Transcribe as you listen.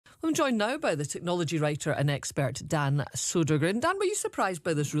I'm joined now by the technology writer and expert Dan Sodergren. Dan, were you surprised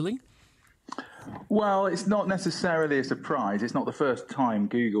by this ruling? Well, it's not necessarily a surprise. It's not the first time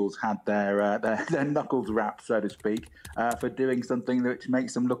Google's had their knuckles wrapped, so to speak, for doing something that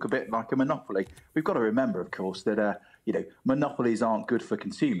makes them look a bit like a monopoly. We've got to remember, of course, that monopolies aren't good for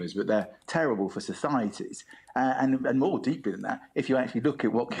consumers, but they're terrible for societies. And more deeply than that, if you actually look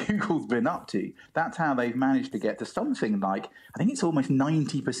at what Google's been up to, that's how they've managed to get to something like, I think it's almost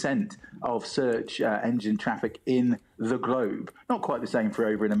 90% of search engine traffic in the globe. Not quite the same for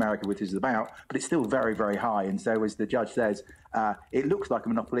over in America, which is about, but it's still very, very high. And so, as the judge says, it looks like a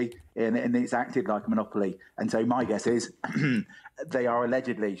monopoly and it's acted like a monopoly. And so my guess is they are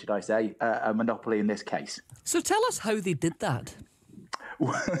allegedly, should I say, a monopoly in this case. So tell us how they did that.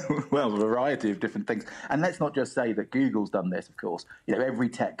 Well, a variety of different things. And let's not just say that Google's done this, of course. Every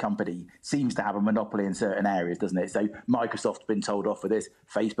tech company seems to have a monopoly in certain areas, doesn't it? So Microsoft's been told off for this.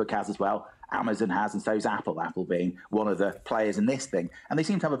 Facebook has as well. Amazon has, and so is Apple, Apple being one of the players in this thing. And they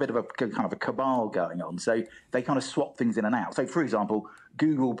seem to have a bit of a kind of a cabal going on. So they kind of swap things in and out. So, for example,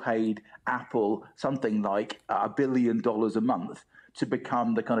 Google paid Apple something like $1 billion a month to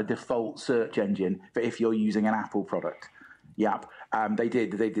become the kind of default search engine for if you're using an Apple product. Yep. They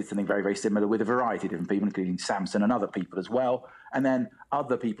did something very, very similar with a variety of different people, including Samsung and other people as well. And then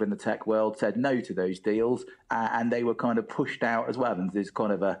other people in the tech world said no to those deals, and they were kind of pushed out as well. And there's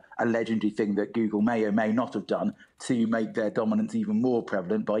kind of a legendary thing that Google may or may not have done to make their dominance even more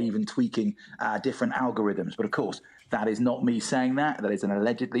prevalent by even tweaking different algorithms. But of course, that is not me saying that. That is an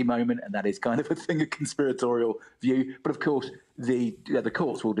allegedly moment, and that is kind of a thing, a conspiratorial view. But of course, the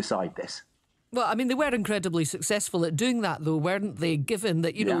courts will decide this. Well, I mean, they were incredibly successful at doing that, though, weren't they? Given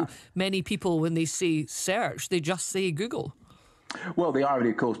that, many people, when they say search, they just say Google. Well, the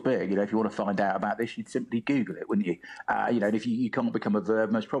irony, of course, being, if you want to find out about this, you'd simply Google it, wouldn't you? And if you can't become a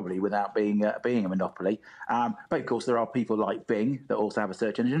verb, most probably, without being a monopoly. But, of course, there are people like Bing that also have a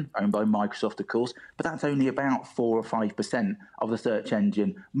search engine, owned by Microsoft, of course. But that's only about 4 or 5% of the search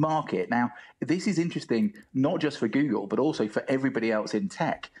engine market. Now, this is interesting, not just for Google, but also for everybody else in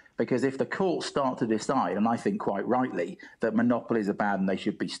tech. Because if the courts start to decide, and I think quite rightly, that monopolies are bad and they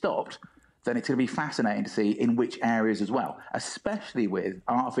should be stopped, then it's going to be fascinating to see in which areas as well, especially with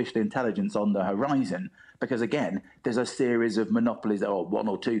artificial intelligence on the horizon, because, again, there's a series of monopolies, or one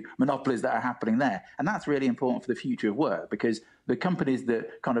or two monopolies that are happening there. And that's really important for the future of work, because the companies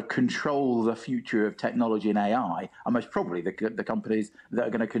that kind of control the future of technology and AI are most probably the companies that are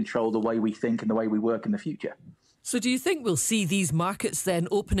going to control the way we think and the way we work in the future. So do you think we'll see these markets then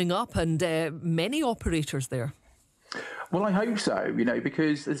opening up and many operators there? Well, I hope so,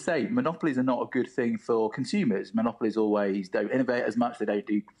 because, as I say, monopolies are not a good thing for consumers. Monopolies always don't innovate as much. They don't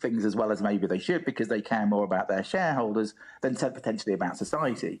do things as well as maybe they should because they care more about their shareholders than potentially about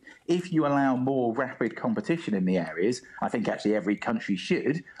society. If you allow more rapid competition in the areas, I think actually every country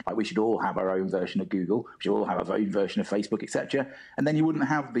should, like we should all have our own version of Google, we should all have our own version of Facebook, etc. And then you wouldn't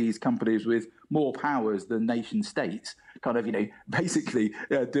have these companies with more powers than nation states kind of, basically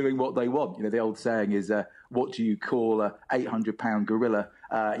doing what they want. The old saying is, what do you call a 800-pound gorilla,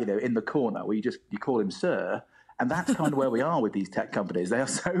 in the corner? Well, you call him sir. And that's kind of where we are with these tech companies. They are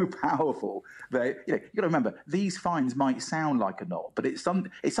so powerful. You've got to remember, these fines might sound like a lot, but it's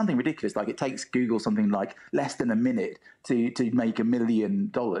something ridiculous. Like, it takes Google something like less than a minute to make $1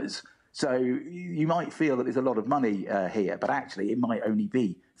 million. So you might feel that there's a lot of money here, but actually it might only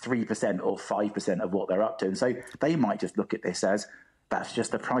be 3% or 5% of what they're up to. And so they might just look at this as that's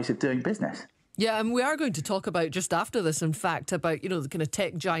just the price of doing business. Yeah, and we are going to talk about, just after this, in fact, about, the kind of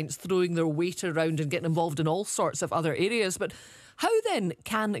tech giants throwing their weight around and getting involved in all sorts of other areas. But how then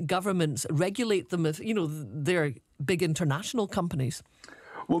can governments regulate them if, they're big international companies?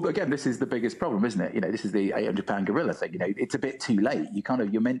 Well, again, this is the biggest problem, isn't it? This is the 800-pound gorilla thing. It's a bit too late.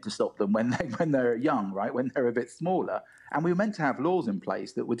 You're meant to stop them when they're young, right? When they're a bit smaller. And we were meant to have laws in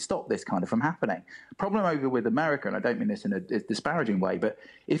place that would stop this kind of from happening. Problem over with America, and I don't mean this in a disparaging way, but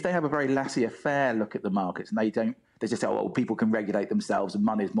if they have a very laissez-faire look at the markets and they just say, well, people can regulate themselves and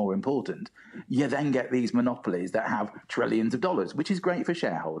money is more important, you then get these monopolies that have trillions of dollars, which is great for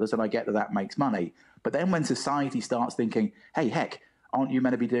shareholders, and I get that makes money. But then when society starts thinking, hey, heck, aren't you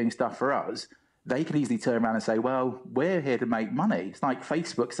meant to be doing stuff for us? They can easily turn around and say, well, we're here to make money. It's like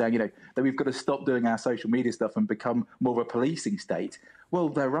Facebook saying, that we've got to stop doing our social media stuff and become more of a policing state. Well,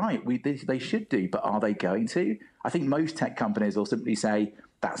 they're right. They should do, but are they going to? I think most tech companies will simply say,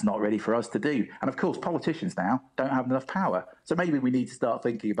 that's not ready for us to do. And of course, politicians now don't have enough power. So maybe we need to start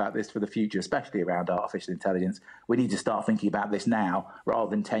thinking about this for the future, especially around artificial intelligence. We need to start thinking about this now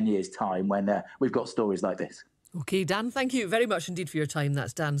rather than 10 years' time when we've got stories like this. OK, Dan, thank you very much indeed for your time.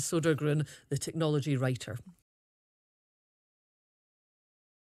 That's Dan Sodergren, the technology writer.